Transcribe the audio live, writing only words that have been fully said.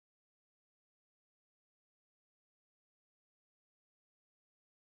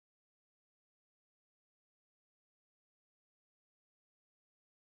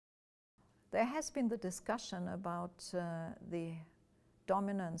There has been the discussion about the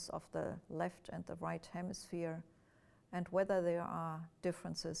dominance of the left and the right hemisphere and whether there are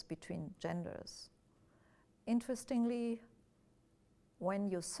differences between genders. Interestingly, when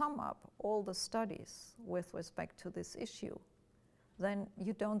you sum up all the studies with respect to this issue, then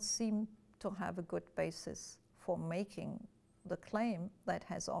you don't seem to have a good basis for making the claim that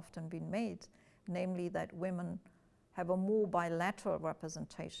has often been made, namely that women have a more bilateral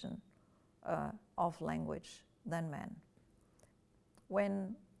representation of language than men.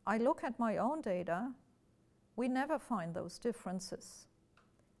 When I look at my own data, we never find those differences.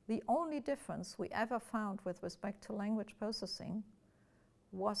 The only difference we ever found with respect to language processing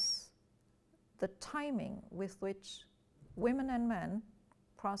was the timing with which women and men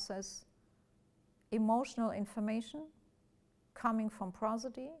process emotional information coming from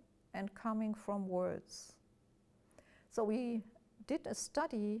prosody and coming from words. So we did a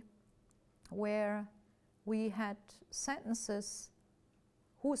study where we had sentences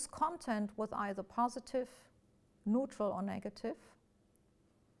whose content was either positive, neutral, or negative.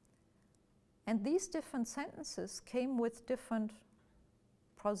 And these different sentences came with different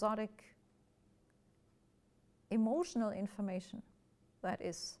prosodic emotional information, that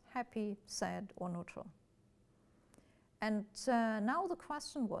is happy, sad, or neutral. And now the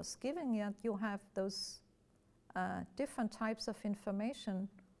question was, given that you have those different types of information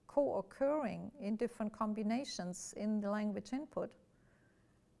co-occurring in different combinations in the language input,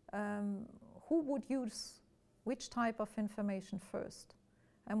 who would use which type of information first?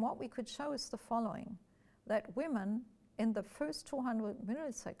 And what we could show is the following, that women in the first 200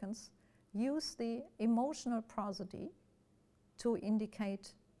 milliseconds use the emotional prosody to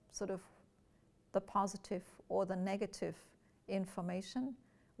indicate sort of the positive or the negative information,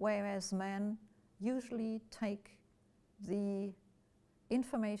 whereas men usually take the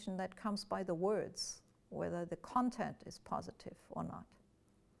information that comes by the words, whether the content is positive or not.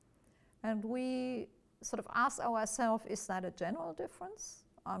 And we sort of ask ourselves, is that a general difference?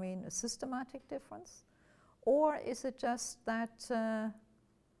 I mean, a systematic difference? Or is it just that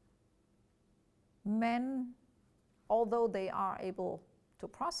men, although they are able to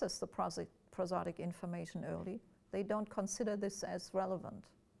process the prosodic information early, they don't consider this as relevant?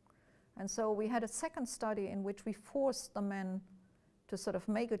 And so we had a second study in which we forced the men to sort of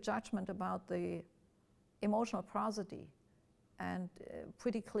make a judgment about the emotional prosody. And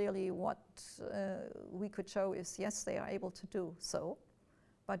pretty clearly what we could show is, yes, they are able to do so.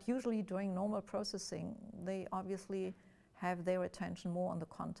 But usually during normal processing, they obviously have their attention more on the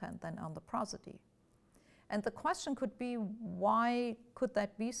content than on the prosody. And the question could be, why could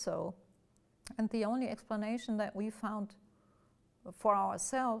that be so? And the only explanation that we found for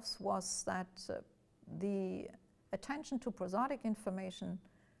ourselves was that the attention to prosodic information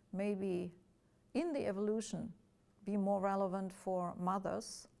may be, in the evolution, be more relevant for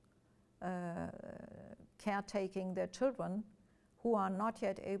mothers caretaking their children who are not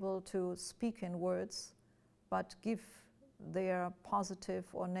yet able to speak in words, but give their positive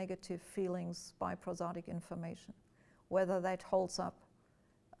or negative feelings by prosodic information. Whether that holds up,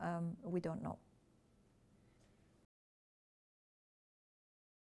 we don't know.